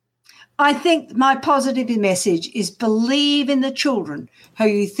I think my positive message is believe in the children who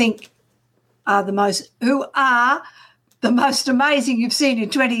you think are the most amazing you've seen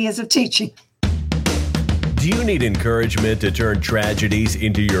in 20 years of teaching. Do you need encouragement to turn tragedies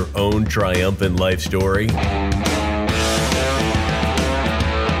into your own triumphant life story?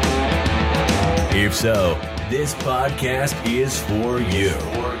 If so, this podcast is for you.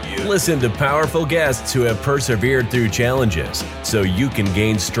 Listen to powerful guests who have persevered through challenges so you can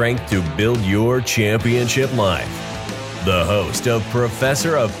gain strength to build your championship life. The host of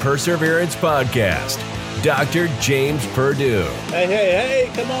Professor of Perseverance podcast, Dr. James Purdue. Hey,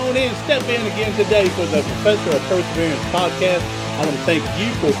 come on in, step in again today for the Professor of Perseverance podcast. I want to thank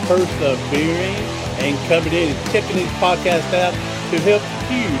you for persevering and coming in and checking these podcasts out to help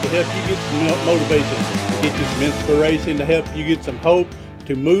you get some motivation, to get you some inspiration, to help you get some hope,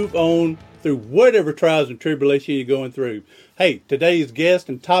 to move on through whatever trials and tribulation you're going through. Hey, today's guest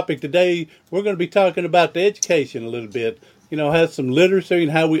and topic today, we're going to be talking about the education a little bit. Has some literacy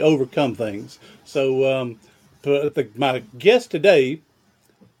and how we overcome things. So my guest today,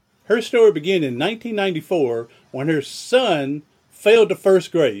 her story began in 1994 when her son failed the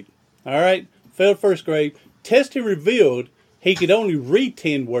first grade. All right, failed first grade. Testing revealed he could only read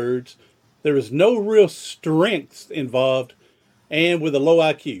 10 words. There was no real strength involved, and with a low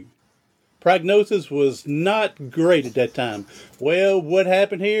IQ. Prognosis was not great at that time. Well, what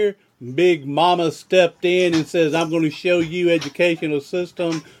happened here? Big Mama stepped in and says, I'm going to show you educational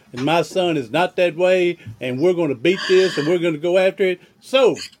system, and my son is not that way, and we're going to beat this, and we're going to go after it.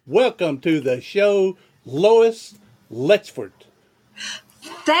 So, welcome to the show, Lois Letchford.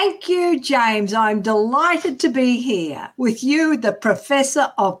 Thank you, James. I'm delighted to be here with you, the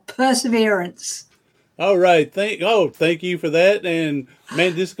Professor of Perseverance. All right. Thank you for that. And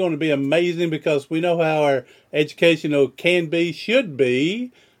man, this is going to be amazing because we know how our educational can be, should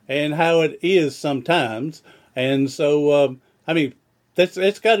be, and how it is sometimes. And so,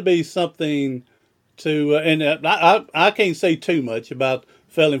 it's got to be something to, and I can't say too much about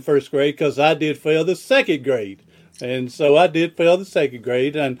failing first grade because I did fail the second grade. And so I did fail the second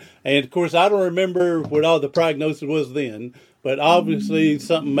grade. And of course, I don't remember what all the prognosis was then. But obviously,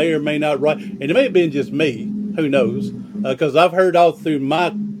 something may or may not right. And it may have been just me. Who knows? Because I've heard all through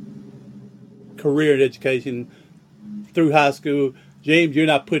my career in education, through high school, James, you're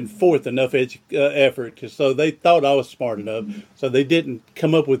not putting forth enough effort. So they thought I was smart enough. So they didn't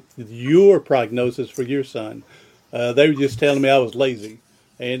come up with your prognosis for your son. They were just telling me I was lazy.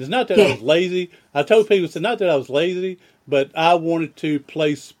 And it's not that I was lazy. I told people, it's not that I was lazy, but I wanted to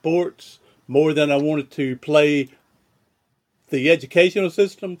play sports more than I wanted to play the educational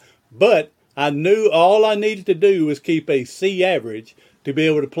system, but I knew all I needed to do was keep a C average to be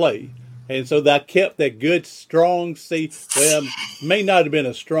able to play. And so I kept that good, strong C. Well, may not have been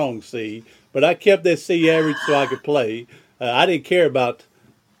a strong C, but I kept that C average so I could play. I didn't care about,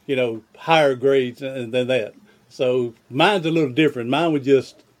 higher grades than that. So mine's a little different. Mine was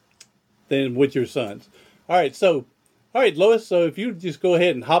just than with your son's. All right, Lois, so if you just go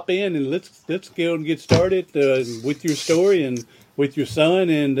ahead and hop in and let's go and get started with your story and with your son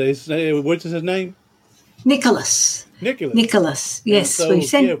and what's his name? Nicholas. Yes.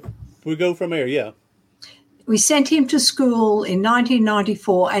 So, we go from there, yeah. We sent him to school in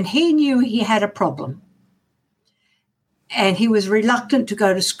 1994 and he knew he had a problem. And he was reluctant to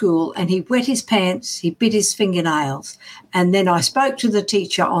go to school and he wet his pants, he bit his fingernails. And then I spoke to the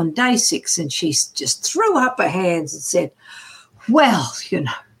teacher on day 6 and she just threw up her hands and said, well,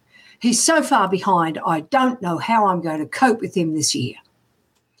 he's so far behind, I don't know how I'm going to cope with him this year.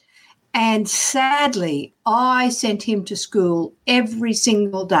 And sadly, I sent him to school every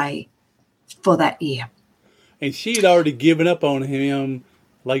single day for that year. And she had already given up on him,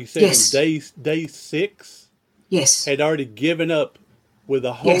 like you said, yes. day 6? Yes. Had already given up with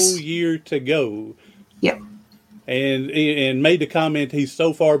a whole year to go. Yep. And made the comment, he's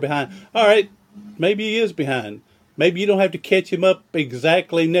so far behind. All right, maybe he is behind. Maybe you don't have to catch him up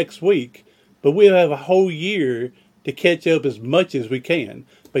exactly next week, but we'll have a whole year to catch up as much as we can.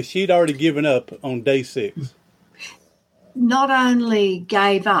 But she'd already given up on day 6. Not only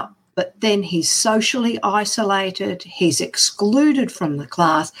gave up, but then he's socially isolated. He's excluded from the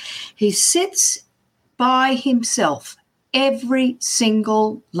class. He sits by himself every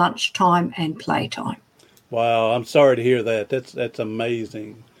single lunchtime and playtime. Wow, I'm sorry to hear that. That's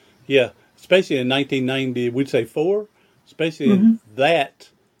amazing. Yeah, especially in 1990, we'd say 4, especially in that.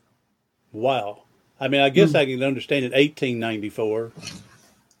 Wow. I mean, I guess I can understand it 1894,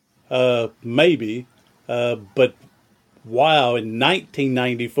 maybe, but wow, in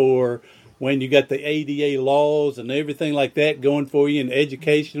 1994, when you got the ADA laws and everything like that going for you, and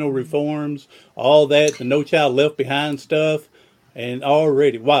educational reforms, all that, the No Child Left Behind stuff, and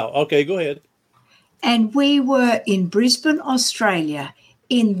already, wow. Okay, go ahead. And we were in Brisbane, Australia,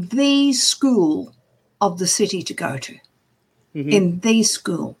 in the school of the city to go to. In the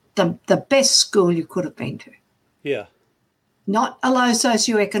school, the best school you could have been to. Yeah. Not a low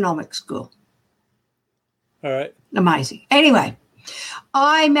socioeconomic school. All right. Amazing. Anyway,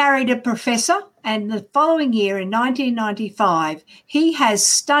 I married a professor, and the following year in 1995, he has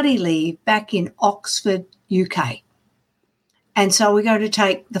study leave back in Oxford, UK. And so we're going to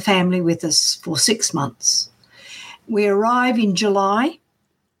take the family with us for 6 months. We arrive in July,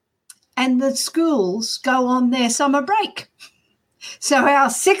 and the schools go on their summer break. So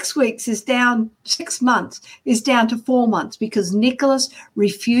our 6 weeks is down, 6 months is down to 4 months because Nicholas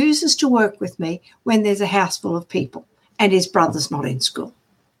refuses to work with me when there's a house full of people and his brother's not in school.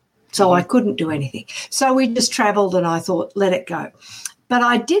 So I couldn't do anything. So we just travelled, and I thought, let it go. But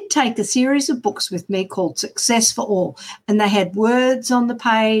I did take a series of books with me called Success for All, and they had words on the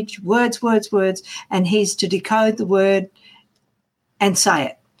page, words, and he's to decode the word and say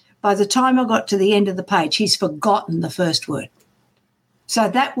it. By the time I got to the end of the page, he's forgotten the first word. So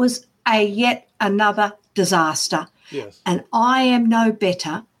that was yet another disaster. Yes. And I am no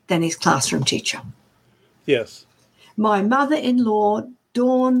better than his classroom teacher. Yes. My mother-in-law,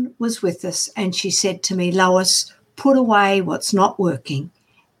 Dawn, was with us, and she said to me, Lois, put away what's not working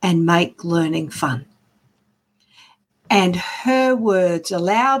and make learning fun. And her words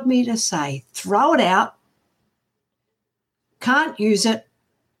allowed me to say, throw it out, can't use it,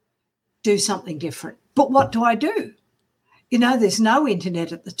 do something different. But what do I do? You know, there's no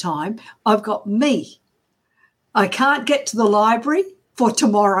internet at the time. I've got me. I can't get to the library for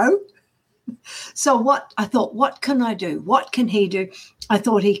tomorrow. So I thought, what can I do? What can he do? I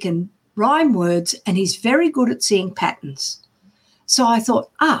thought he can rhyme words, and he's very good at seeing patterns. So I thought,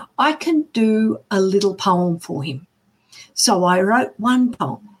 I can do a little poem for him. So I wrote one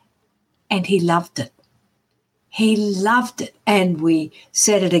poem, and he loved it. He loved it. And we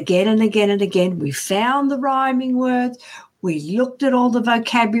said it again and again and again. We found the rhyming words. We looked at all the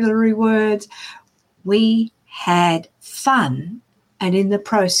vocabulary words. We had fun. And in the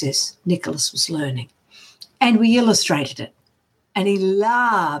process, Nicholas was learning. And we illustrated it. And he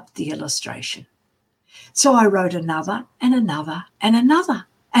loved the illustration. So I wrote another and another and another.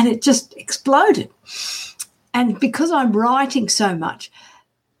 And it just exploded. And because I'm writing so much,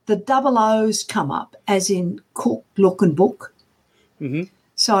 the double O's come up, as in cook, look, and book. Mm-hmm.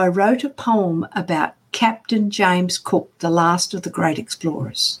 So I wrote a poem about Captain James Cook, the last of the great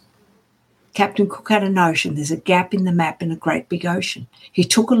explorers. Captain Cook had a notion there's a gap in the map in a great big ocean. He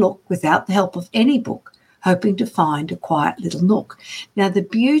took a look without the help of any book, hoping to find a quiet little nook. Now, the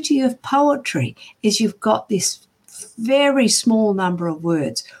beauty of poetry is you've got this very small number of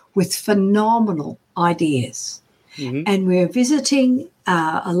words with phenomenal ideas. Mm-hmm. And we were visiting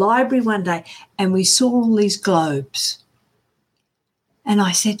a library one day, and we saw all these globes. And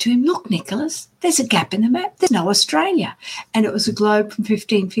I said to him, look, Nicholas, there's a gap in the map. There's no Australia. And it was a globe from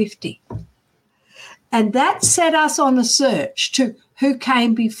 1550. And that set us on a search to who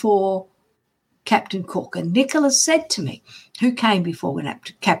came before Captain Cook. And Nicholas said to me, who came before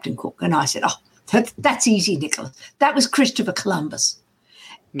Captain Cook? And I said, that's easy, Nicholas. That was Christopher Columbus.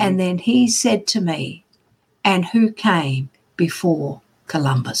 Mm-hmm. And then he said to me, and who came before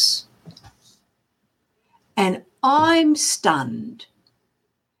Columbus? And I'm stunned,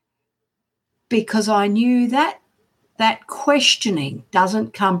 because I knew that questioning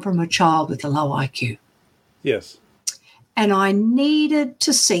doesn't come from a child with a low IQ. Yes. And I needed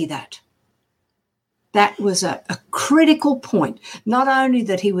to see that. That was a critical point, not only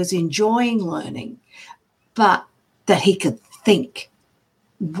that he was enjoying learning, but that he could think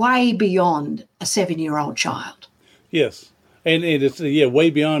way beyond a 7-year-old child. Yes. And it's, way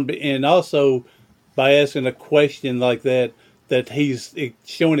beyond. And also by asking a question like that he's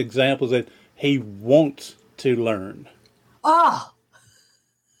showing examples that he wants to learn. Oh,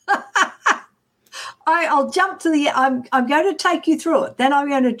 I'll jump to I'm going to take you through it. Then I'm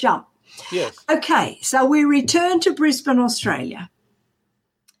going to jump. Yes. Okay, so we return to Brisbane, Australia.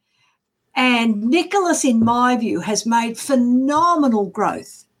 And Nicholas, in my view, has made phenomenal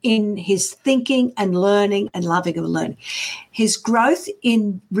growth in his thinking and learning and loving of learning. His growth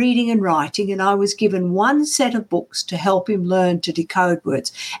in reading and writing, and I was given one set of books to help him learn to decode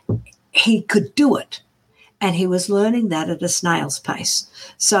words. He could do it, and he was learning that at a snail's pace.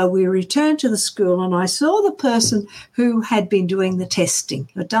 So we returned to the school, and I saw the person who had been doing the testing,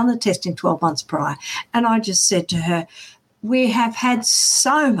 who had done the testing 12 months prior, and I just said to her, we have had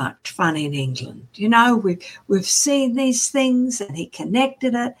so much fun in England. You know, we've seen these things, and he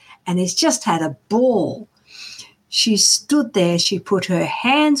connected it, and he's just had a ball. She stood there, she put her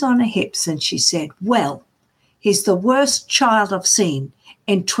hands on her hips, and she said, well, he's the worst child I've seen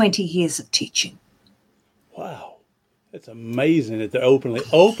in 20 years of teaching. Wow. It's amazing that they're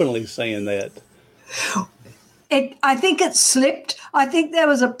openly saying that. I think it slipped. I think there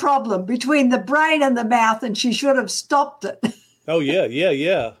was a problem between the brain and the mouth, and she should have stopped it. Oh,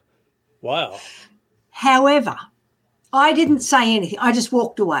 yeah. Wow. However, I didn't say anything. I just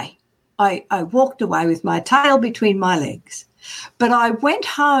walked away. I walked away with my tail between my legs. But I went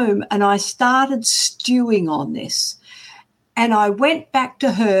home and I started stewing on this. And I went back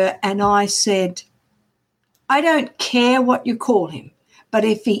to her and I said, I don't care what you call him, but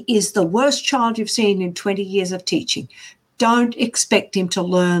if he is the worst child you've seen in 20 years of teaching, don't expect him to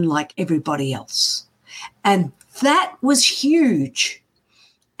learn like everybody else. And that was huge.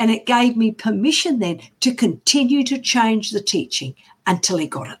 And it gave me permission then to continue to change the teaching until he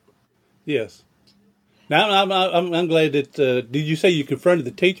got it. Yes. Now, I'm glad that, did you say you confronted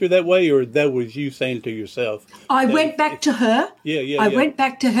the teacher that way, or that was you saying to yourself? I went back to her. Yeah. I went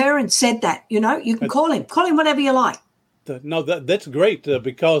back to her and said that, you can call him whatever you like. No, that's great,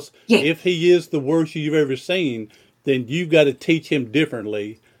 because if he is the worst you've ever seen, then you've got to teach him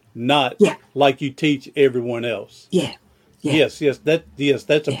differently, not like you teach everyone else. Yeah. Yes,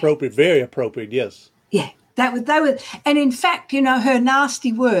 that's appropriate, very appropriate, yes. Yeah. That was, and in fact, her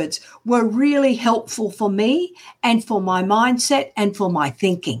nasty words were really helpful for me and for my mindset and for my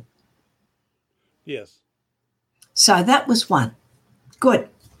thinking. Yes. So that was one. Good.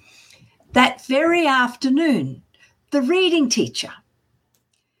 That very afternoon, the reading teacher.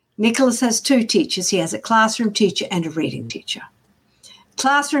 Nicholas has two teachers. He has a classroom teacher and a reading teacher.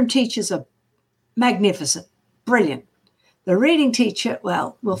 Classroom teachers are magnificent, brilliant. The reading teacher,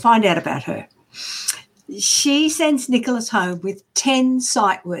 well, we'll find out about her. She sends Nicholas home with 10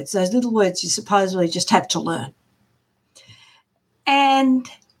 sight words, those little words you supposedly just have to learn. And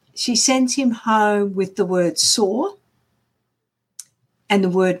she sends him home with the word saw and the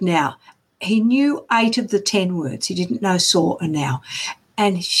word now. He knew 8 of the 10 words. He didn't know saw and now.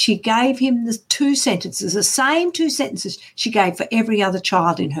 And she gave him the 2 sentences, the same 2 sentences she gave for every other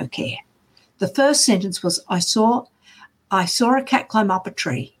child in her care. The first sentence was, I saw a cat climb up a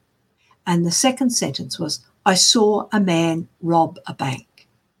tree. And the second sentence was, I saw a man rob a bank.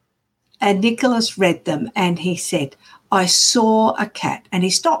 And Nicholas read them and he said, I saw a cat. And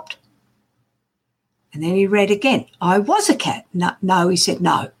he stopped. And then he read again, I was a cat. No, he said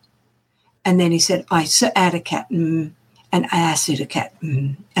no. And then he said, I had a cat. And I said a cat.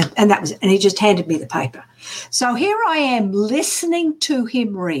 And that was it. And he just handed me the paper. So here I am listening to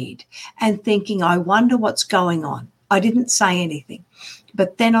him read and thinking, I wonder what's going on. I didn't say anything.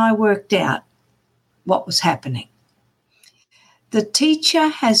 But then I worked out what was happening. The teacher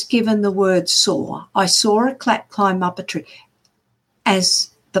has given the word saw. I saw a cat climb up a tree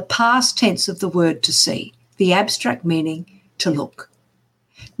as the past tense of the word to see, the abstract meaning to look.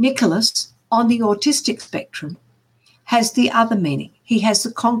 Nicholas, on the autistic spectrum, has the other meaning. He has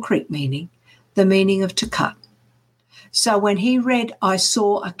the concrete meaning, the meaning of to cut. So when he read, I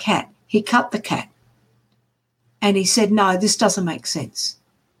saw a cat, he cut the cat. And he said, no, this doesn't make sense.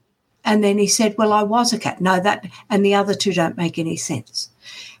 And then he said, well, I was a cat. No, that, and the other 2 don't make any sense.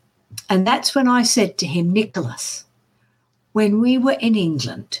 And that's when I said to him, Nicholas, when we were in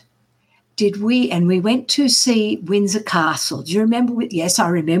England, we went to see Windsor Castle. Do you remember? Yes, I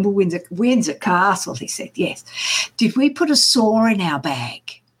remember Windsor Castle, he said, yes. Did we put a saw in our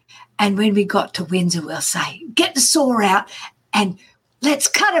bag? And when we got to Windsor, we'll say, get the saw out and let's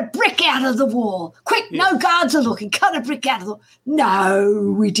cut a brick out of the wall. Quick, no guards are looking. Cut a brick out of the wall.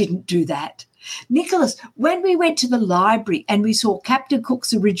 No, we didn't do that. Nicholas, when we went to the library and we saw Captain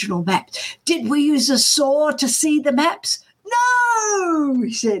Cook's original maps, did we use a saw to see the maps? No,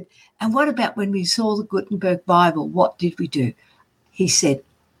 he said. And what about when we saw the Gutenberg Bible? What did we do? He said,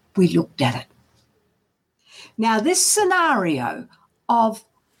 we looked at it. Now, this scenario of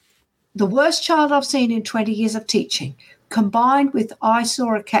the worst child I've seen in 20 years of teaching, combined with I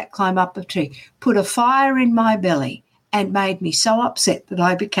saw a cat climb up a tree, put a fire in my belly and made me so upset that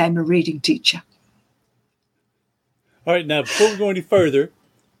I became a reading teacher. All right, now, before we go any further,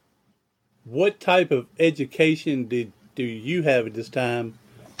 what type of education do you have at this time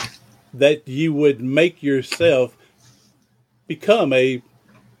that you would make yourself become a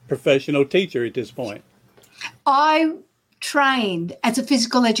professional teacher at this point? I trained as a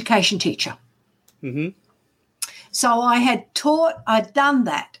physical education teacher. Mm-hmm. So I'd done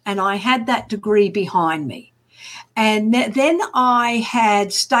that, and I had that degree behind me. And then I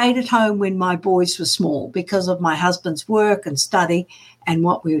had stayed at home when my boys were small because of my husband's work and study and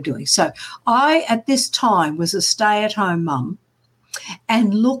what we were doing. So I, at this time, was a stay-at-home mum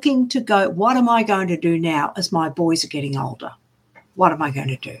and looking to go, what am I going to do now as my boys are getting older? What am I going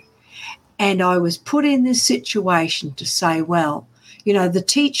to do? And I was put in this situation to say, well, you know, the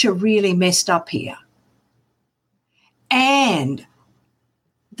teacher really messed up here. And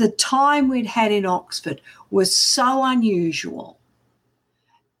the time we'd had in Oxford was so unusual,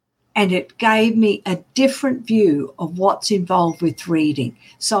 and it gave me a different view of what's involved with reading.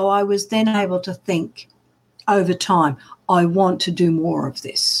 So I was then able to think over time, I want to do more of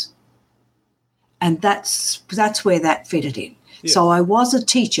this. And that's where that fitted in. Yeah. So I was a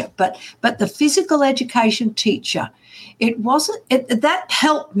teacher, but the physical education teacher, that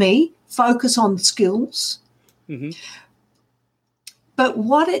helped me focus on skills. Mm-hmm. But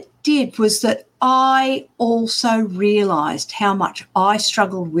what it did was that I also realised how much I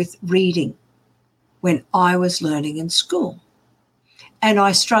struggled with reading when I was learning in school. And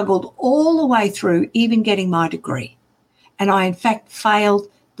I struggled all the way through even getting my degree. And I, in fact, failed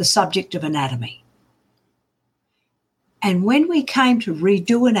the subject of anatomy. And when we came to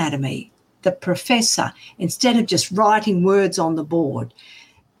redo anatomy, the professor, instead of just writing words on the board,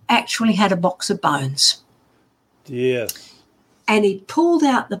 actually had a box of bones. Yes. And he pulled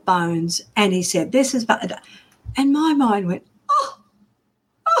out the bones and he said, this is... And my mind went,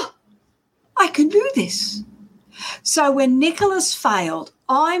 oh, I can do this. So when Nicholas failed,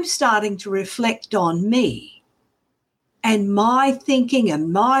 I'm starting to reflect on me and my thinking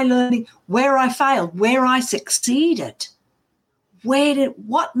and my learning, where I failed, where I succeeded,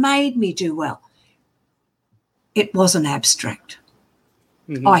 what made me do well. It wasn't abstract.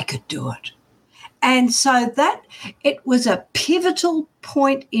 Mm-hmm. I could do it. And so that it was a pivotal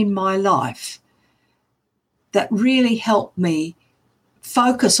point in my life that really helped me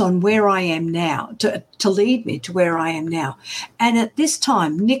focus on where I am now, to lead me to where I am now. And at this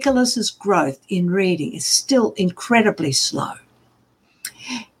time, Nicholas's growth in reading is still incredibly slow.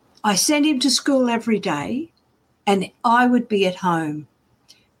 I sent him to school every day and I would be at home.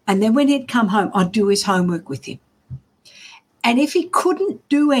 And then when he'd come home, I'd do his homework with him. And if he couldn't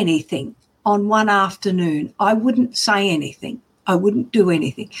do anything on one afternoon, I wouldn't say anything. I wouldn't do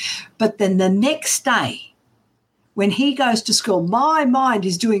anything. But then the next day, when he goes to school, my mind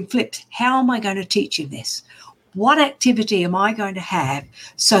is doing flips. How am I going to teach him this? What activity am I going to have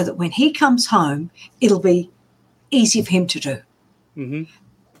so that when he comes home, it'll be easy for him to do? Mm-hmm.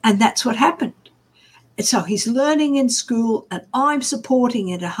 And that's what happened. And so he's learning in school and I'm supporting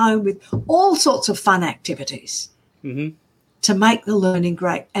it at home with all sorts of fun activities. Mm-hmm. To make the learning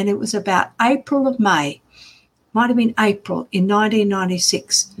great. And it was about April of May, might have been April in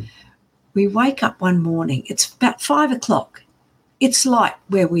 1996. We wake up one morning. It's about 5 o'clock. It's light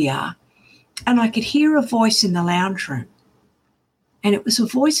where we are. And I could hear a voice in the lounge room. And it was a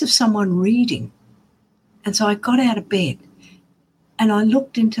voice of someone reading. And so I got out of bed and I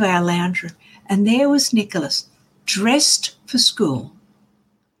looked into our lounge room. And there was Nicholas, dressed for school,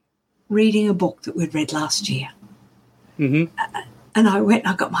 reading a book that we'd read last year. Mm-hmm. And I went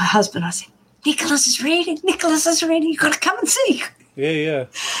and I got my husband. I said, Nicholas is reading. You've got to come and see. Yeah.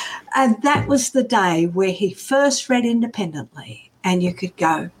 And that was the day where he first read independently and you could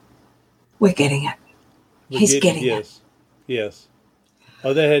go, we're getting it. He's getting it. Yes.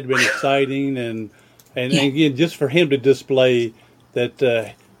 Oh, that had been exciting. And again, just for him to display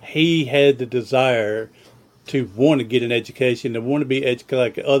that he had the desire to want to get an education, to want to be educated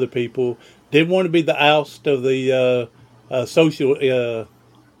like other people, didn't want to be the oust of the social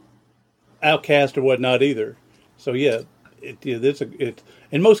outcast or whatnot either. So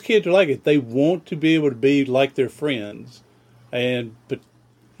and most kids are like it. They want to be able to be like their friends. I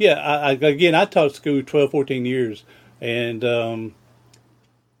taught school 12, 14 years, and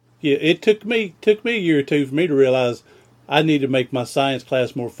it took me a year or two for me to realize I need to make my science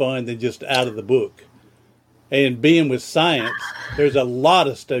class more fun than just out of the book. And being with science, there's a lot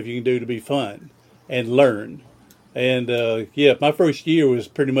of stuff you can do to be fun and learn. And, my first year was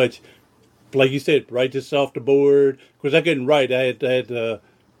pretty much, like you said, write this off the board. Of course, I couldn't write. I had the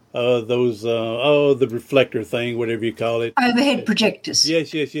reflector thing, whatever you call it. Overhead projectors.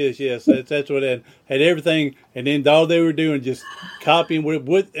 Yes. That's what I had everything. And then all they were doing just copying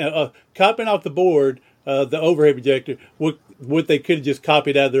copying off the board, the overhead projector, what they could have just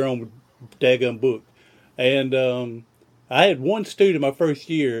copied out of their own daggum book. And I had one student my first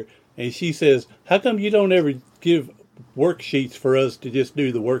year, and she says, how come you don't ever give worksheets for us to just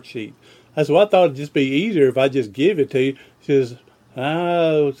do the worksheet? I said, well, I thought it'd just be easier if I just give it to you. She says,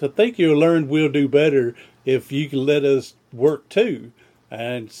 I think you'll learn we'll do better if you can let us work too.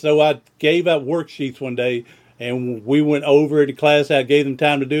 And so I gave out worksheets one day, and we went over it in class. I gave them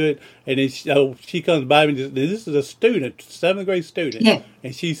time to do it. And then she comes by me, and this is a student, 7th grade student. Yeah.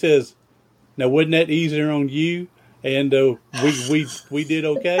 And she says, now, wasn't that easier on you? And we did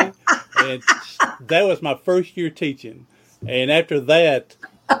okay. And that was my first year teaching. And after that,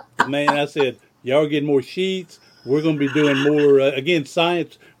 man, I said, y'all get more sheets. We're going to be doing more, again,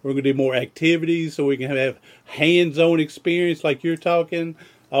 science. We're going to do more activities so we can have hands-on experience like you're talking.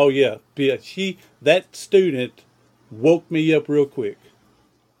 Oh, yeah. That student woke me up real quick.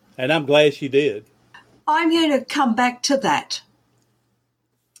 And I'm glad she did. I'm going to come back to that.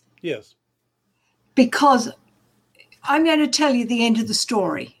 Yes. Because I'm going to tell you the end of the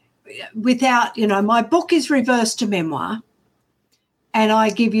story without, my book is reversed to memoir, and I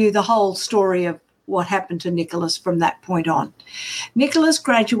give you the whole story of what happened to Nicholas from that point on. Nicholas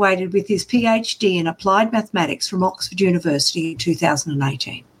graduated with his PhD in applied mathematics from Oxford University in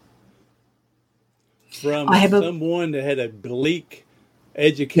 2018. From someone that had a bleak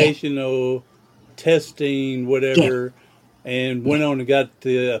educational testing, whatever, and went on and got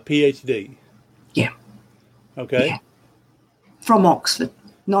the PhD. Yeah. Okay. Yeah. From Oxford,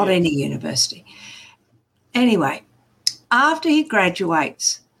 not any university. Anyway, after he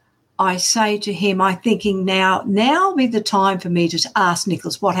graduates, I say to him, I'm thinking now be the time for me to ask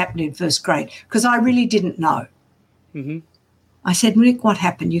Nicholas what happened in first grade, because I really didn't know. Mm-hmm. I said, Nick, what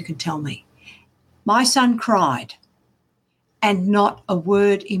happened? You can tell me. My son cried, and not a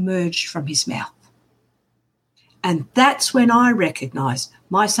word emerged from his mouth. And that's when I recognised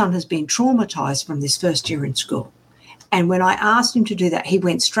my son has been traumatised from this first year in school. And when I asked him to do that, he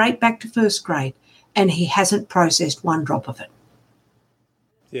went straight back to first grade, and he hasn't processed one drop of it.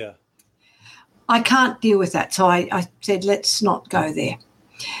 Yeah. I can't deal with that. So I said, let's not go there.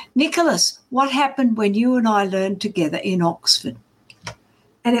 Nicholas, what happened when you and I learned together in Oxford?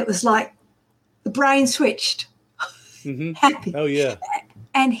 And it was like the brain switched. Mm-hmm. Happy. Oh, yeah.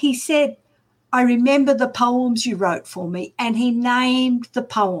 And he said, I remember the poems you wrote for me, and he named the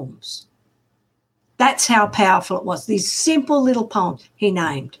poems. That's how powerful it was. These simple little poems he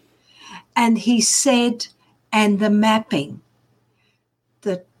named. And he said, and the mapping,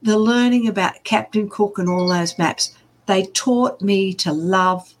 the learning about Captain Cook and all those maps, they taught me to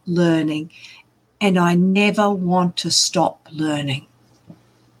love learning, and I never want to stop learning.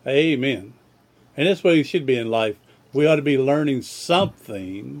 Amen. And that's what it should be in life. We ought to be learning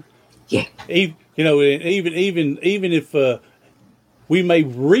something. Yeah. Even if we may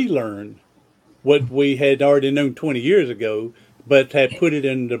relearn what we had already known 20 years ago, but had put it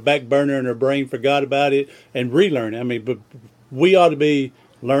in the back burner in our brain, forgot about it, and relearn it. I mean, but we ought to be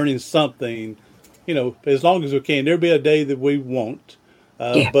learning something, as long as we can. There'll be a day that we won't.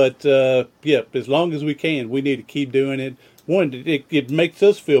 But as long as we can, we need to keep doing it. One, it makes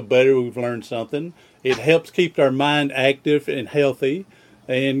us feel better. We've learned something. It helps keep our mind active and healthy.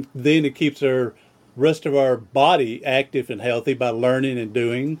 And then it keeps our rest of our body active and healthy by learning and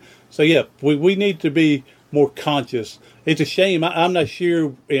doing. So, we need to be more conscious. It's a shame. I'm not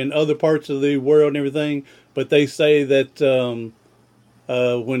sure in other parts of the world and everything, but they say that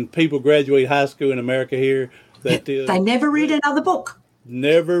when people graduate high school in America here, that they never read another book.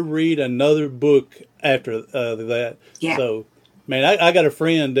 Never read another book after that. Yeah. So, man, I got a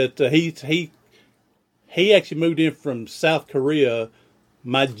friend that he actually moved in from South Korea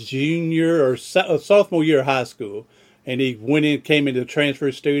my junior or sophomore year of high school, and he came into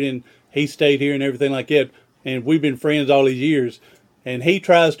transfer student. He stayed here and everything like that, and we've been friends all these years. And he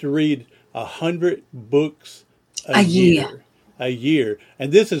tries to read 100 books a year.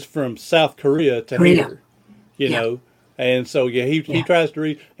 And this is from South Korea to here, you know. And so, he tries to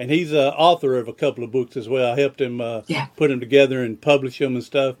read, and he's an author of a couple of books as well. I helped him put them together and publish them and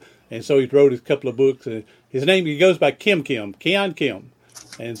stuff. And so he wrote a couple of books. And his name, he goes by Keon Kim.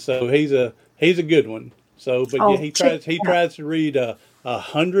 And so he's a good one. So, but he tries to read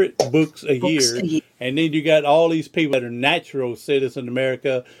 100 books a year. And then you got all these people that are natural citizens in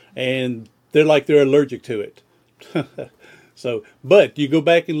America, and they're allergic to it. So, but you go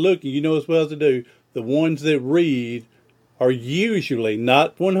back and look, and you know as well as I do, the ones that read are usually,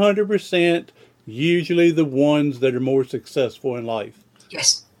 not 100%, usually the ones that are more successful in life.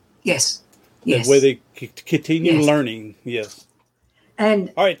 Yes. Where they continue learning. Yes.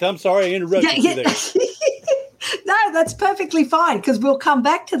 And all right, I'm sorry I interrupted you there. No, that's perfectly fine, because we'll come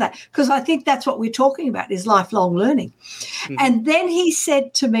back to that, because I think that's what we're talking about is lifelong learning. Mm-hmm. And then he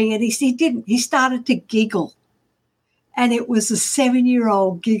said to me, and he started to giggle. And it was a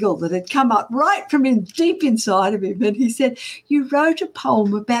 7-year-old giggle that had come up right from deep inside of him. And he said, you wrote a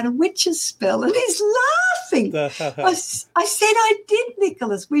poem about a witch's spell. And he's laughing. I said I did,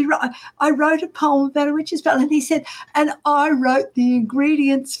 Nicholas. I wrote a poem about a witch's spell, and he said, and I wrote the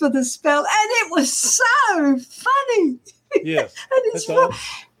ingredients for the spell, and it was so funny. Yes, that's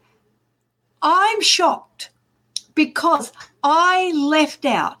awesome. I'm shocked because I left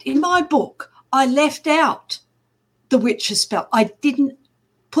out, in my book, I left out the witch's spell. I didn't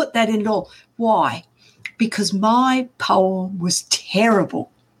put that in at all. Why? Because my poem was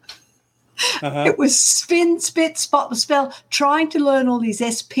terrible. It was spin, spit, spot, spell, trying to learn all these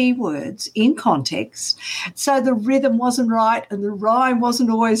SP words in context. So the rhythm wasn't right and the rhyme wasn't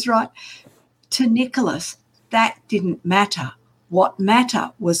always right. To Nicholas, that didn't matter. What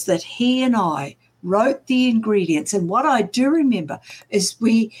mattered was that he and I wrote the ingredients. And what I do remember is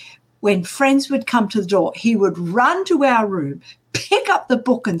when friends would come to the door, he would run to our room, pick up the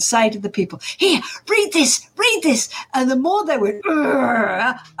book and say to the people, here, read this. And the more they went,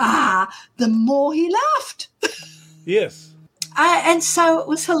 the more he laughed. Yes. And so it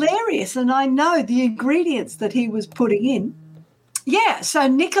was hilarious. And I know the ingredients that he was putting in. Yeah, so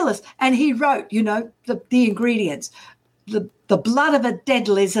Nicholas, and he wrote, the ingredients, the blood of a dead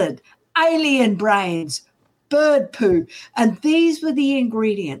lizard, alien brains, bird poo. And these were the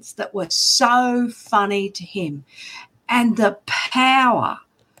ingredients that were so funny to him. And the power,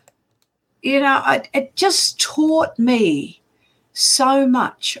 it just taught me so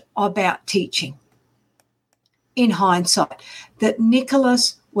much about teaching in hindsight, that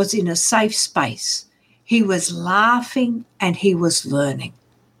Nicholas was in a safe space. He was laughing and he was learning.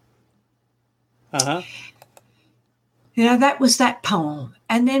 That was that poem.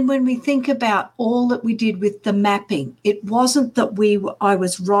 And then when we think about all that we did with the mapping, it wasn't that I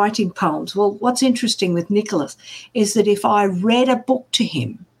was writing poems. Well, what's interesting with Nicholas is that if I read a book to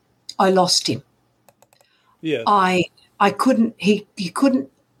him, I lost him. Yeah. I couldn't, he couldn't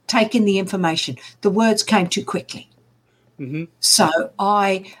take in the information. The words came too quickly. Mm-hmm. So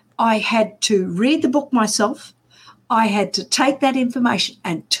I had to read the book myself. I had to take that information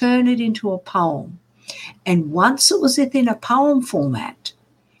and turn it into a poem. And once it was within a poem format,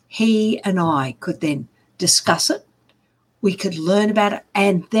 he and I could then discuss it. We could learn about it,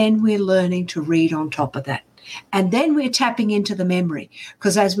 and then we're learning to read on top of that. And then we're tapping into the memory,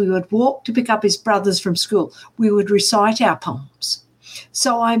 because as we would walk to pick up his brothers from school, we would recite our poems.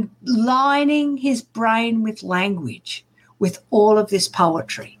 So I'm lining his brain with language, with all of this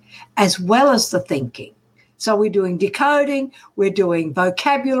poetry, as well as the thinking. So we're doing decoding, we're doing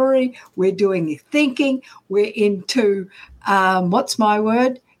vocabulary, we're doing thinking, we're into,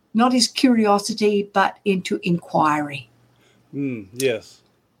 not his curiosity, but into inquiry. Yes.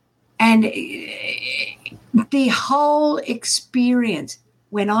 And the whole experience,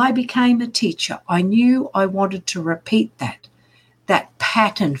 when I became a teacher, I knew I wanted to repeat that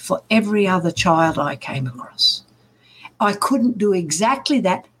pattern for every other child I came across. I couldn't do exactly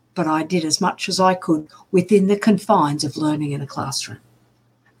that, but I did as much as I could within the confines of learning in a classroom.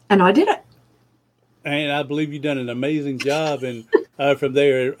 And I did it. And I believe you've done an amazing job. And from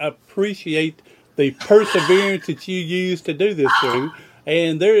there, I appreciate the perseverance that you used to do this through.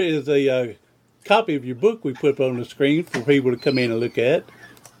 And there is a copy of your book we put up on the screen for people to come in and look at.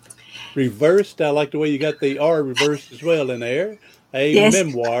 Reversed. I like the way you got the R reversed as well in there. Yes.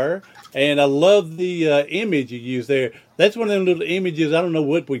 Memoir. And I love the image you use there. That's one of them little images. I don't know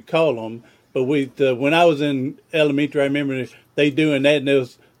what we call them, but when I was in elementary, I remember they doing that,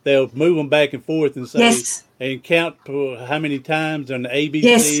 and they'll move them back and forth and say, yes, and count how many times on the ABC,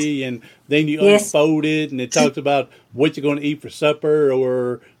 yes, and then you unfold it, and it talks about what you're going to eat for supper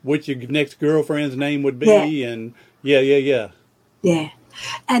or what your next girlfriend's name would be, and yeah.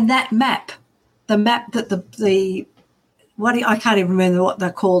 And that map, the map that I can't even remember what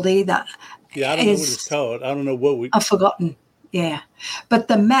they're called either. Yeah, I don't know what it's called. I don't know what I've forgotten. Yeah. But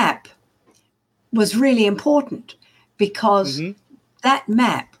the map was really important because that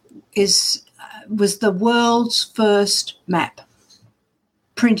map was the world's first map,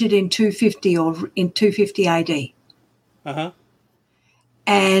 printed in 250 or in 250 AD.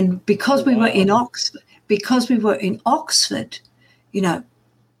 And because we were in Oxford,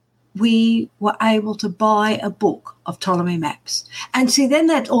 we were able to buy a book of Ptolemy maps. And see, then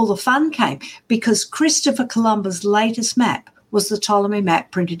that all the fun came, because Christopher Columbus' latest map was the Ptolemy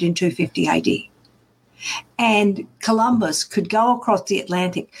map printed in 250 AD. And Columbus could go across the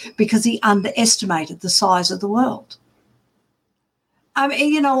Atlantic because he underestimated the size of the world.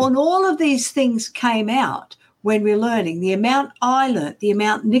 And all of these things came out when we were learning. The amount I learned, the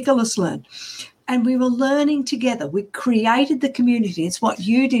amount Nicholas learned. And we were learning together. We created the community. It's what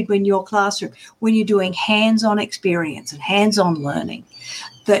you did when you're classroom, when you're doing hands-on experience and hands-on learning,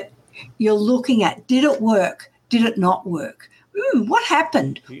 that You're looking at, did it work? Did it not work? What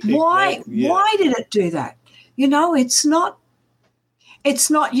happened? Why did it do that? It's not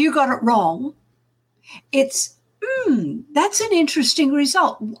you got it wrong. It's, that's an interesting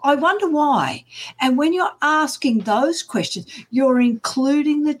result. I wonder why. And when you're asking those questions, you're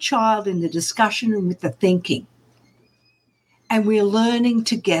including the child in the discussion and with the thinking. And we're learning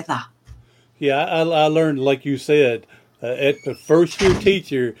together. Yeah, I learned, like you said, at the first year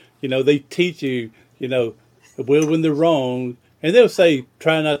teacher, they teach you, when they're wrong, and they'll say,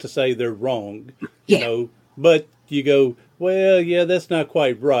 try not to say they're wrong, but you go, well, yeah, that's not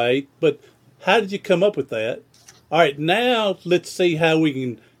quite right. But how did you come up with that? All right, now let's see how we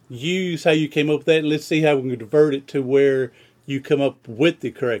can use how you came up with that, and let's see how we can divert it to where you come up with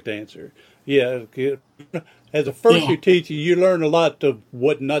the correct answer. Yeah, as a first-year teacher, you learn a lot of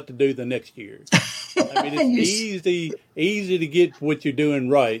what not to do the next year. I mean, it's easy to get what you're doing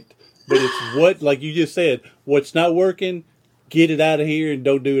right, but it's what, like you just said, what's not working, get it out of here and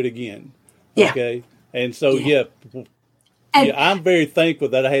don't do it again. Yeah. Okay? And so, I'm very thankful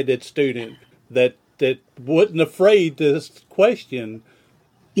that I had that student that wasn't afraid to question.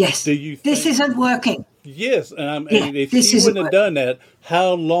 Yes, do you this isn't working. Yes, and if she wouldn't have done that,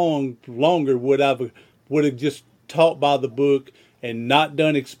 how longer would have just taught by the book and not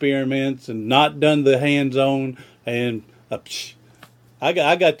done experiments and not done the hands-on? And I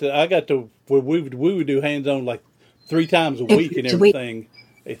got to where we would do hands-on like 3 times a week and everything.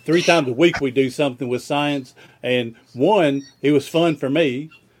 3 times a week we do something with science. And 1, it was fun for me.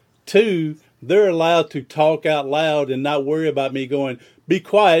 2, they're allowed to talk out loud and not worry about me going, be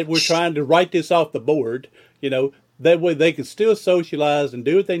quiet, we're trying to write this off the board. That way they can still socialize and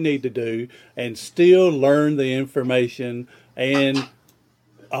do what they need to do and still learn the information, and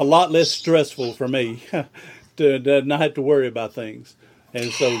a lot less stressful for me to not have to worry about things.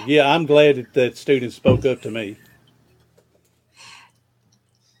 And so, I'm glad that students spoke up to me.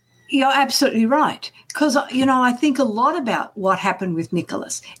 You're absolutely right. Because, I think a lot about what happened with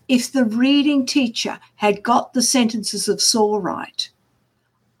Nicholas. If the reading teacher had got the sentences of Saul right,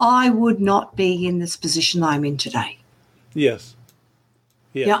 I would not be in this position I'm in today. Yes.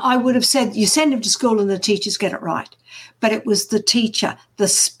 Yeah. I would have said, you send him to school and the teachers get it right. But it was the teacher, the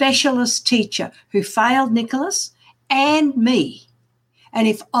specialist teacher, who failed Nicholas and me. And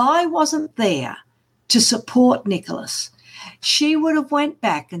if I wasn't there to support Nicholas, she would have went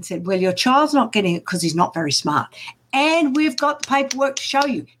back and said, well, your child's not getting it because he's not very smart. And we've got the paperwork to show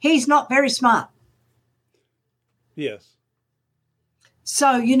you he's not very smart. Yes.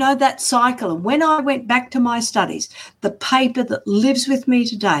 So, that cycle. And when I went back to my studies, the paper that lives with me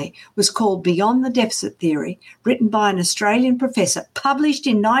today was called Beyond the Deficit Theory, written by an Australian professor, published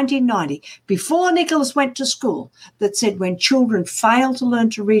in 1990, before Nicholas went to school, that said when children fail to learn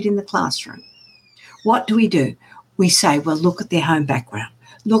to read in the classroom, what do? We say, well, look at their home background,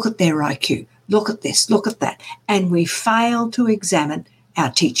 look at their IQ, look at this, look at that. And we fail to examine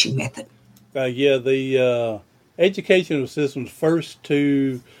our teaching method. The educational system's first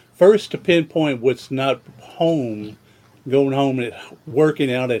to pinpoint what's not home, going home and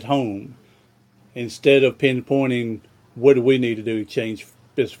working out at home, instead of pinpointing what do we need to do to change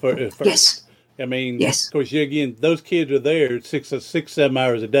this first. Yes. I mean, yes. Of course, again, those kids are there 6-7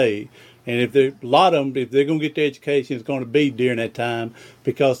 hours a day. And if a lot of them, if they're going to get their education, it's going to be during that time,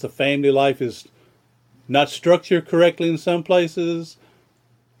 because the family life is not structured correctly in some places.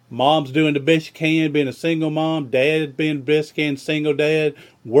 Mom's doing the best she can, being a single mom. Dad being the best he can, single dad,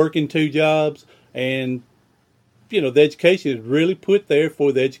 working 2 jobs. And, the education is really put there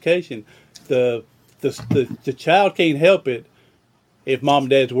for the education. The child can't help it if mom and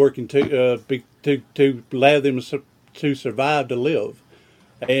dad's working to allow them to survive, to live.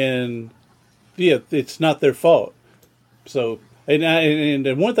 And it's not their fault. So,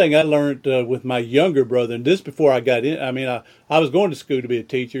 and one thing I learned with my younger brother, and this before I got in, I was going to school to be a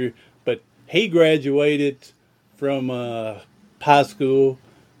teacher, but he graduated from high school,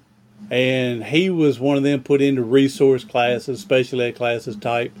 and he was one of them put into resource classes, special ed classes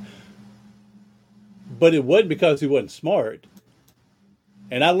type. But it wasn't because he wasn't smart.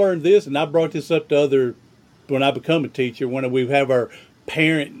 And I learned this, and I brought this up to when I become a teacher, when we have our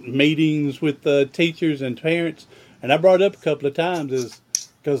parent meetings with teachers and parents, and I brought it up a couple of times, is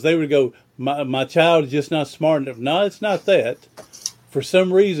because they would go, my child is just not smart enough. No, it's not that. For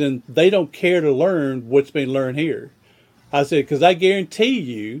some reason, they don't care to learn what's been learned here. I said, because I guarantee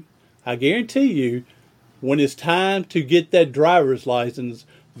you, when it's time to get that driver's license,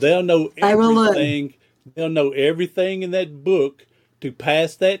 they'll know everything. They'll know everything in that book to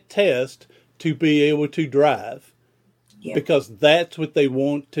pass that test to be able to drive. because that's what they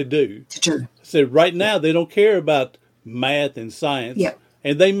want to do. So right now they don't care about math and science,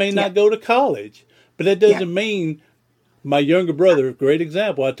 and they may not go to college, but that doesn't mean. My younger brother, great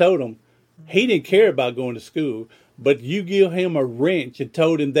example, I told him he didn't care about going to school, but you give him a wrench and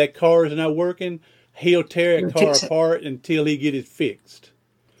told him that car is not working, he'll tear that car apart until he get it fixed.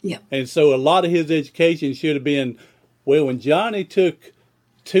 Yeah. And so a lot of his education should have been, well, when Johnny took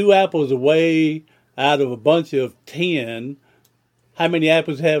 2 apples away out of a bunch of 10, how many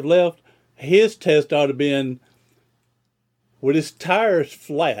apples have left? His test ought to have been, with his tires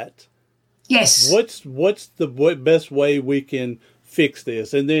flat, yes, what's the best way we can fix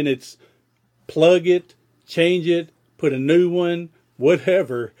this? And then it's plug it, change it, put a new one,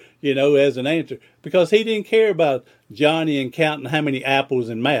 whatever, as an answer. Because he didn't care about Johnny and counting how many apples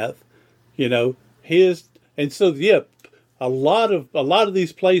in math, and so a lot of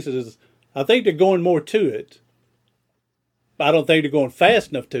these places, I think they're going more to it. I don't think they're going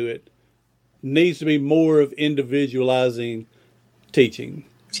fast enough to it. Needs to be more of individualizing teaching.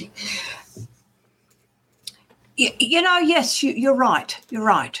 Yes, you're right. You're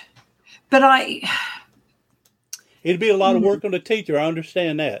right. But it'd be a lot of work on the teacher. I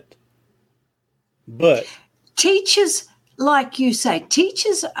understand that. But teachers, like you say,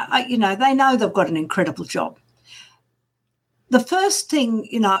 they know they've got an incredible job. The first thing,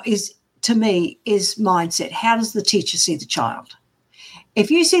 is mindset. How does the teacher see the child? If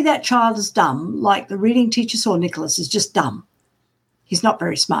you see that child as dumb, like the reading teacher saw Nicholas is just dumb, he's not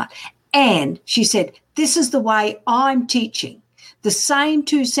very smart. And she said, this is the way I'm teaching. The same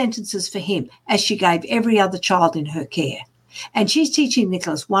 2 sentences for him as she gave every other child in her care. And she's teaching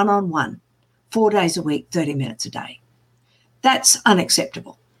Nicholas one-on-one, 4 days a week, 30 minutes a day. That's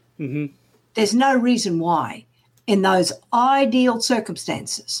unacceptable. Mm-hmm. There's no reason why, in those ideal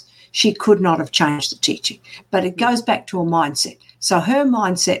circumstances, she could not have changed the teaching. But it goes back to her mindset. So her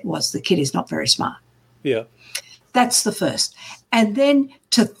mindset was the kid is not very smart. Yeah. That's the first. And then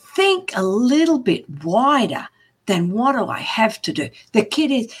to think a little bit wider than what do I have to do? The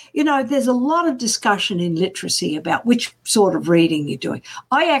kid is, there's a lot of discussion in literacy about which sort of reading you're doing.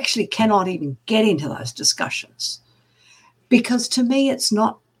 I actually cannot even get into those discussions because to me it's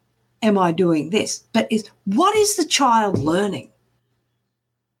not, am I doing this? But what is the child learning?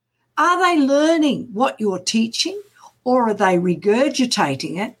 Are they learning what you're teaching or are they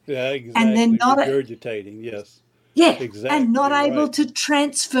regurgitating it? Yeah, exactly. And then not regurgitating, yes. Yeah, exactly, and not able to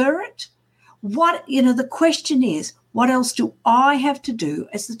transfer it. The question is, what else do I have to do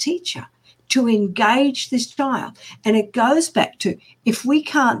as the teacher to engage this child? And it goes back to, if we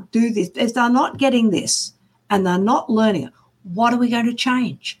can't do this, if they're not getting this and they're not learning it, what are we going to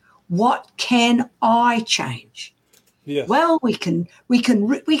change? What can I change? Yes. Well, we can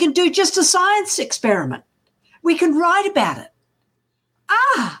do just a science experiment. We can write about it.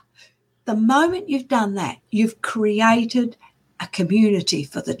 The moment you've done that, you've created a community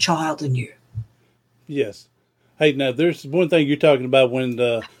for the child and you. Yes. Hey, now there's one thing you're talking about when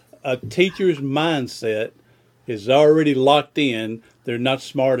a teacher's mindset is already locked in. They're not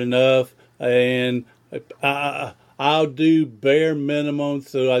smart enough, and I'll do bare minimum.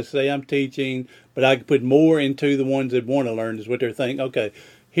 So I say I'm teaching, but I can put more into the ones that want to learn is what they're thinking. Okay,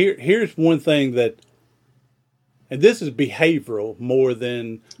 here's one thing that, and this is behavioral more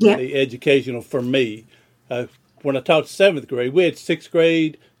than the educational for me. When I taught 7th grade, we had 6th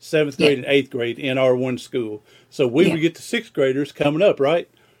grade, 7th grade, and 8th grade in our one school. So we would get the 6th graders coming up, right?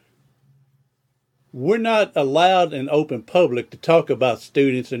 We're not allowed in open public to talk about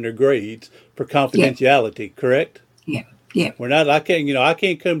students and their grades for confidentiality, correct? Yeah. Yeah. We're not. I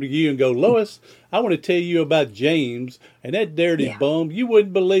can't come to you and go, Lois, I want to tell you about James and that dirty bum. You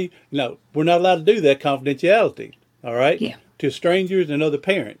wouldn't believe. No, we're not allowed to do that confidentiality. All right. Yeah. To strangers and other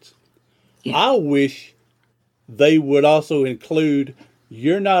parents. Yeah. I wish they would also include,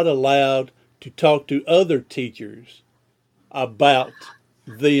 you're not allowed to talk to other teachers about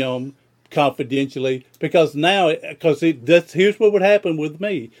them confidentially, because here's what would happen with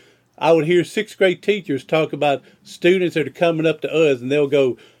me. I would hear 6th grade teachers talk about students that are coming up to us, and they'll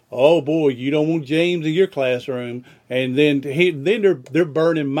go, "Oh boy, you don't want James in your classroom," and then they're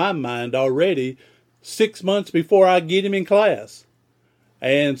burning my mind already 6 months before I get him in class.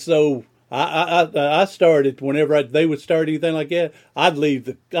 And so I started, whenever they would start anything like that, I'd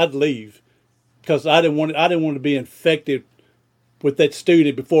leave because I didn't want to be infected with that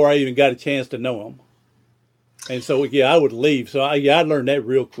student before I even got a chance to know him. And so, I would leave. So, I learned that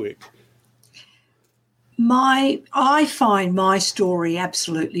real quick. I find my story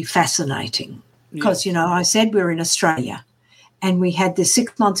absolutely fascinating because, I said we're in Australia and we had the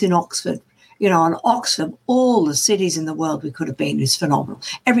 6 months in Oxford. And Oxford, all the cities in the world we could have been is phenomenal.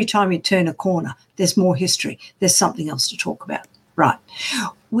 Every time you turn a corner, there's more history. There's something else to talk about. Right.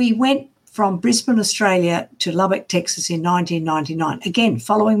 We went from Brisbane, Australia to Lubbock, Texas in 1999, again,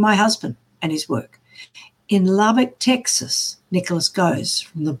 following my husband and his work. In Lubbock, Texas, Nicholas goes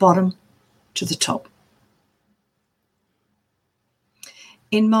from the bottom to the top.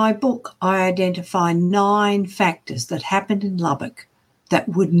 In my book, I identify 9 factors that happened in Lubbock that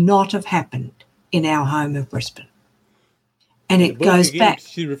would not have happened in our home of Brisbane. And it goes back.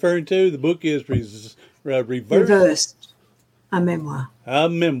 She's referring to, the book is Reversed. A memoir. A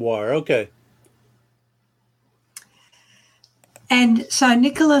memoir, okay. And so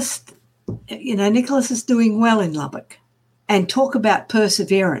Nicholas is doing well in Lubbock. And talk about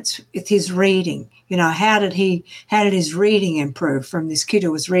perseverance with his reading. How did his reading improve from this kid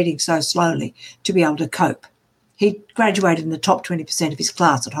who was reading so slowly to be able to cope? He graduated in the top 20% of his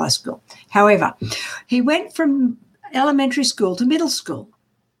class at high school. However, he went from elementary school to middle school,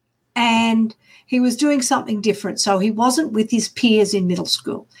 and he was doing something different. So he wasn't with his peers in middle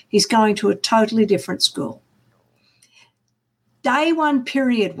school. He's going to a totally different school. Day 1,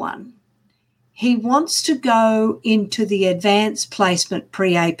 period 1, he wants to go into the advanced placement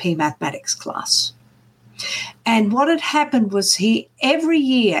pre-AP mathematics class. And what had happened was every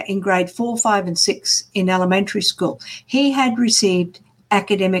year in grade 4, 5 and 6 in elementary school, he had received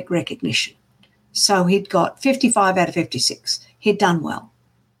academic recognition. So he'd got 55 out of 56. He'd done well.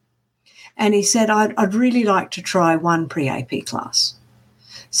 And he said, I'd really like to try one pre-AP class.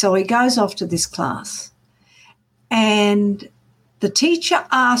 So he goes off to this class, and the teacher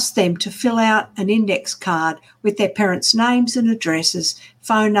asked them to fill out an index card with their parents' names and addresses,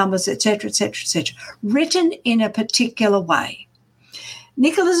 phone numbers, etc., written in a particular way.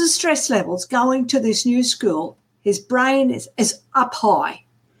 Nicholas's stress levels going to this new school, his brain is up high,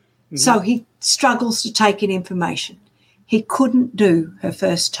 so he struggles to take in information. He couldn't do her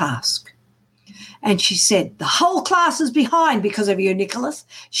first task. And she said, the whole class is behind because of you, Nicholas.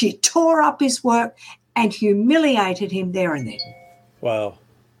 She tore up his work and humiliated him there and then. Wow.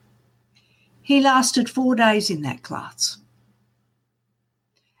 He lasted 4 days in that class.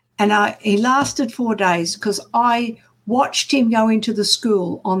 And he lasted 4 days because I watched him go into the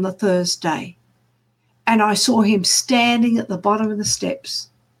school on the Thursday, and I saw him standing at the bottom of the steps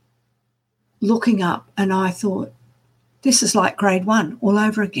looking up, and I thought, this is like grade 1 all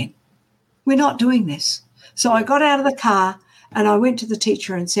over again. We're not doing this. So I got out of the car and I went to the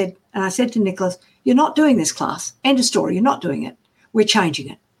teacher and I said to Nicholas, you're not doing this class. End of story. You're not doing it. We're changing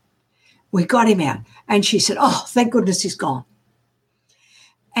it. We got him out. And she said, oh, thank goodness he's gone.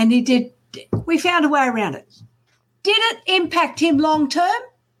 And we found a way around it. Did it impact him long term?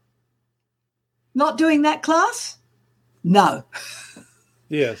 Not doing that class? No.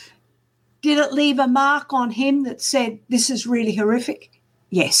 Yes. Did it leave a mark on him that said, this is really horrific?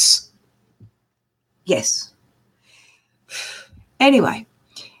 Yes. Yes. Anyway,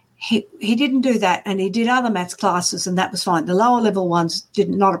 he didn't do that, and he did other maths classes, and that was fine. The lower level ones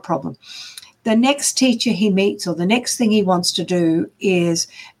not a problem. The next teacher he meets, or the next thing he wants to do, is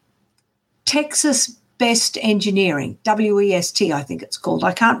Texas Best Engineering, WEST, I think it's called.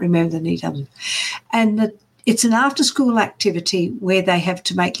 I can't remember the details. And it's an after-school activity where they have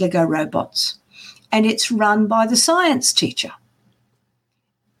to make Lego robots, and it's run by the science teacher.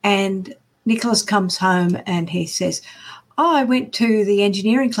 And Nicholas comes home and he says, I went to the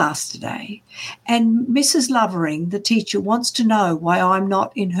engineering class today, and Mrs. Lovering, the teacher, wants to know why I'm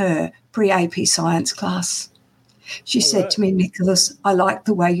not in her pre-AP science class. She said to me, Nicholas, I like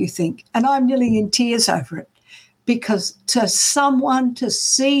the way you think. And I'm nearly in tears over it, because to someone to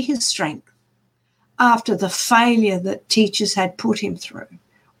see his strength after the failure that teachers had put him through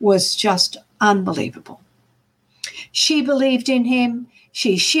was just unbelievable. She believed in him.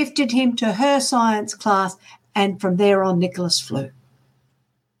 She shifted him to her science class, and from there on, Nicholas flew.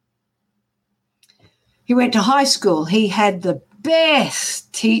 He went to high school. He had the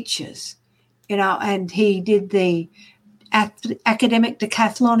best teachers, and he did the academic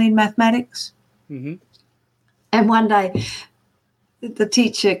decathlon in mathematics. Mm-hmm. And one day the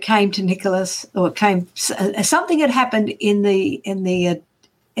teacher came to Nicholas, something had happened in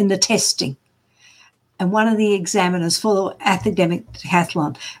the testing. And one of the examiners for the academic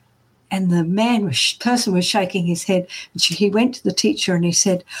decathlon, and the person was shaking his head. And he went to the teacher and he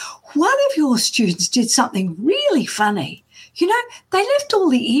said, one of your students did something really funny. They left all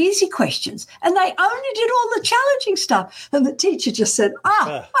the easy questions and they only did all the challenging stuff. And the teacher just said,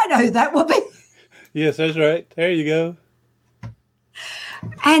 I know who that will be. Yes, that's right. There you go.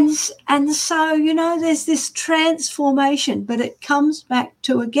 And so, there's this transformation, but it comes back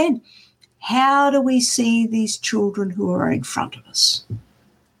to, again, How do we see these children who are in front of us?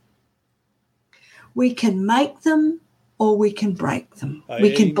 We can make them or we can break them. Amen.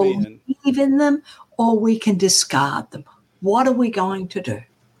 We can believe in them or we can discard them. What are we going to do?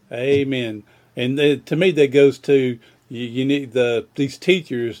 Amen. And to me, that goes to you need these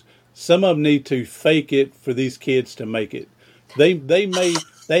teachers. Some of them need to fake it for these kids to make it. They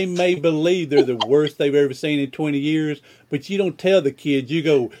may believe they're the worst they've ever seen in 20 years, but you don't tell the kids. You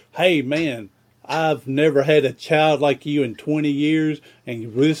go, hey man, I've never had a child like you in 20 years,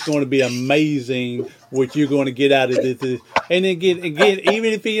 and this is going to be amazing what you're going to get out of this. And again,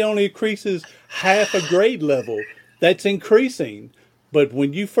 even if he only increases half a grade level, that's increasing. But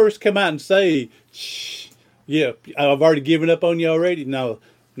when you first come out and say, shh, yeah, I've already given up on you already. No.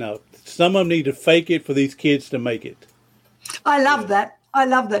 Some of them need to fake it for these kids to make it. I love that. I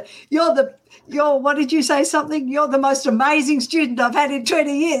love that. You're what did you say something? You're the most amazing student I've had in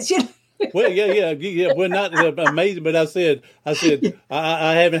 20 years. Well, yeah. Well, not amazing, but I said,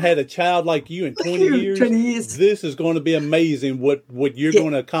 I haven't had a child like you in 20 years. 20 years. This is going to be amazing what you're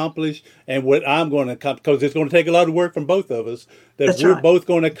going to accomplish and what I'm going to accomplish, because it's going to take a lot of work from both of us that That's we're right. both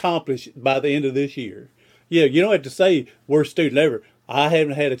going to accomplish by the end of this year. Yeah, you don't have to say worst student ever. I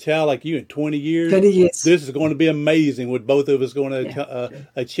haven't had a child like you in 20 years. 20 years. This is going to be amazing what both of us going to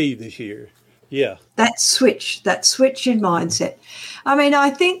achieve this year. Yeah. That switch in mindset. I mean, I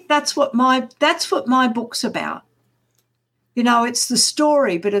think that's what my book's about. It's the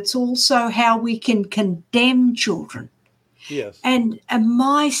story, but it's also how we can condemn children. Yes. And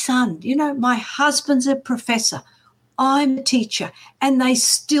my son, my husband's a professor. I'm a teacher, and they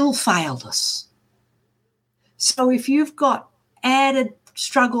still failed us. So if you've got added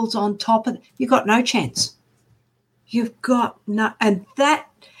struggles on top of it, you've got no chance. You've got no, and that,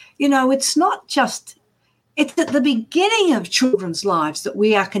 it's not just, it's at the beginning of children's lives that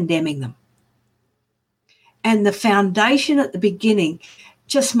we are condemning them. And the foundation at the beginning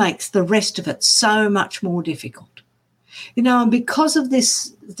just makes the rest of it so much more difficult. And because of this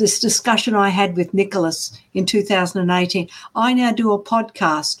discussion I had with Nicholas in 2018, I now do a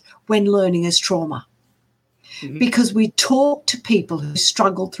podcast, When Learning is Trauma. Mm-hmm. Because we talk to people who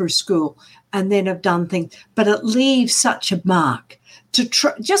struggled through school and then have done things, but it leaves such a mark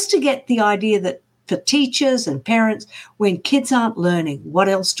just to get the idea that for teachers and parents, when kids aren't learning, what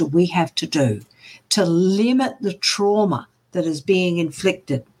else do we have to do to limit the trauma that is being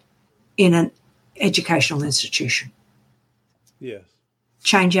inflicted in an educational institution? Yes.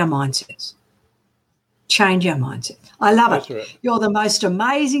 Change our mindsets. Change our mindset. I love That's it. Right. You're the most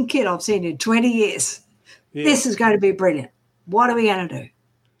amazing kid I've seen in 20 years. Yeah. This is going to be brilliant. What are we going to do?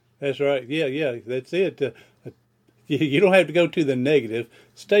 That's right. Yeah. That's it. You don't have to go to the negative.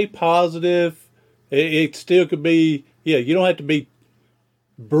 Stay positive. It still could be, you don't have to be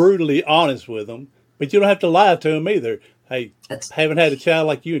brutally honest with them, but you don't have to lie to them either. Hey, haven't had a child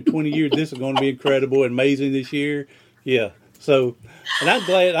like you in 20 years. This is going to be incredible, amazing this year. Yeah. So, and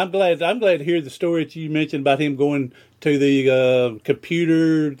I'm glad to hear the story that you mentioned about him going to the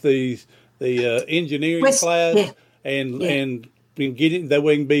computer, the engineering class, and getting that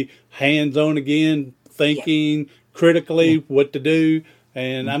way he can be hands-on again, thinking critically what to do.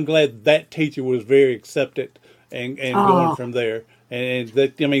 And I'm glad that teacher was very accepted and going from there. And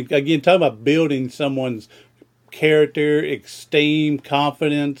that, again, talking about building someone's character, esteem,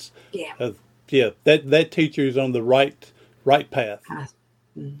 confidence. That teacher is on the right path.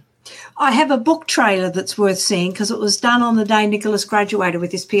 I have a book trailer that's worth seeing because it was done on the day Nicholas graduated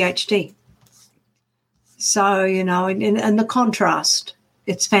with his PhD. So, and the contrast,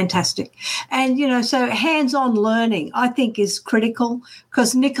 it's fantastic. And, so hands-on learning, I think, is critical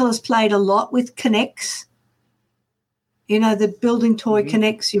because Nicholas played a lot with K'NEX. The building toy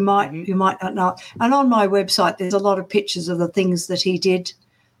K'NEX, you might not know. And on my website, there's a lot of pictures of the things that he did,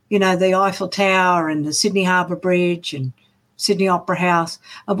 the Eiffel Tower and the Sydney Harbour Bridge and Sydney Opera House,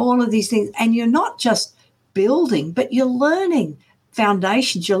 of all of these things. And you're not just building, but you're learning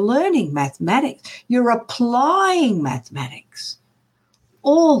foundations, you're learning mathematics, you're applying mathematics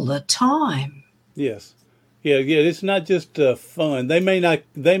all the time. Yes. Yeah, it's not just fun. They may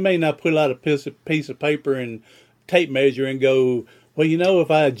not put out a piece of paper and tape measure and go, well,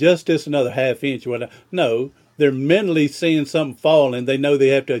 if I adjust this another half inch or whatever. No, they're mentally seeing something fall and they know they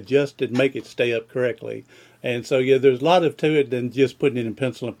have to adjust it and make it stay up correctly. And so, there's a lot to it than just putting it in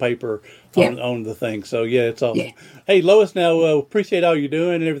pencil and paper on the thing. So, it's awesome. Yeah. Hey, Lois, now, appreciate all you're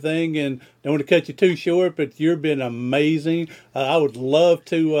doing and everything. And don't want to cut you too short, but you've been amazing. I would love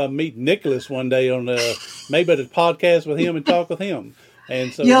to meet Nicholas one day on maybe a podcast with him and talk with him.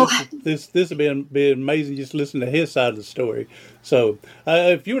 And so this will be amazing just listening to his side of the story. So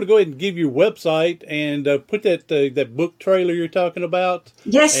if you want to go ahead and give your website and put that book trailer you're talking about,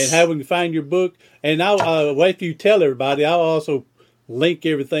 yes, and how we can find your book, and I'll after you tell everybody, I'll also link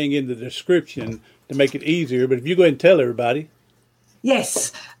everything in the description to make it easier. But if you go ahead and tell everybody.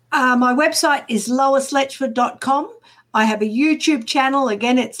 Yes, my website is loisletchford.com. I have a YouTube channel.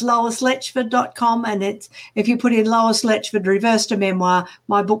 Again, it's loisletchford.com. And if you put in Lois Letchford Reverse to Memoir,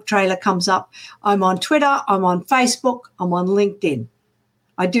 my book trailer comes up. I'm on Twitter. I'm on Facebook. I'm on LinkedIn.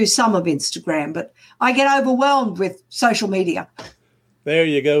 I do some of Instagram, but I get overwhelmed with social media. There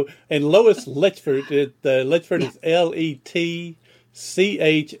you go. And Lois Letchford, Letchford is Letchford.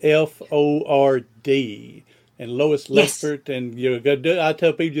 And Lois Letchford. And I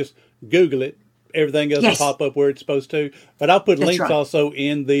tell people just Google it. Everything else will pop up where it's supposed to. But I'll put links also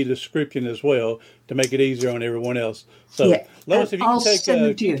in the description as well to make it easier on everyone else. So, Lois, if you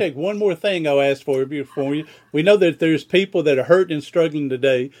can take one more thing I'll ask for you. We know that there's people that are hurting and struggling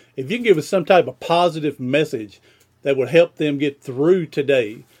today. If you can give us some type of positive message that would help them get through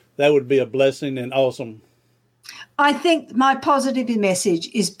today, that would be a blessing and awesome. I think my positive message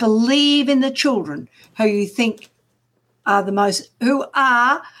is believe in the children who you think are the most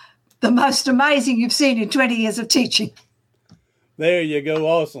amazing you've seen in 20 years of teaching. There you go.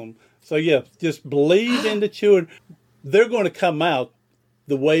 Awesome. So, just believe in the children. They're going to come out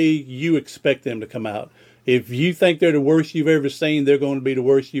the way you expect them to come out. If you think they're the worst you've ever seen, they're going to be the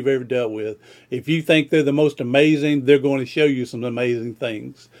worst you've ever dealt with. If you think they're the most amazing, they're going to show you some amazing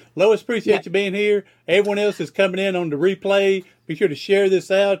things. Lois, appreciate you being here. Everyone else is coming in on the replay. Be sure to share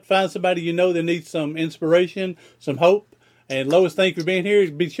this out. Find somebody you know that needs some inspiration, some hope. And Lois, thank you for being here.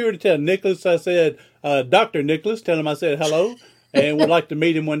 Be sure to tell Nicholas I said, Dr. Nicholas, tell him I said hello and would like to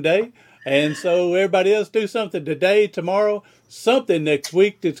meet him one day. And so everybody else do something today, tomorrow, something next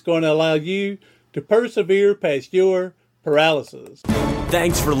week that's going to allow you to persevere past your paralysis.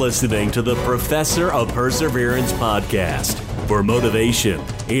 Thanks for listening to the Professor of Perseverance podcast for motivation,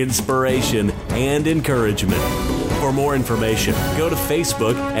 inspiration, and encouragement. For more information, go to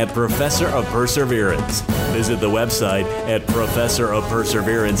Facebook at Professor of Perseverance. Visit the website at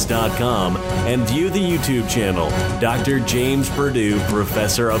professorofperseverance.com and view the YouTube channel, Dr. James Purdue,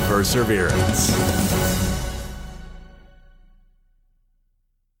 Professor of Perseverance.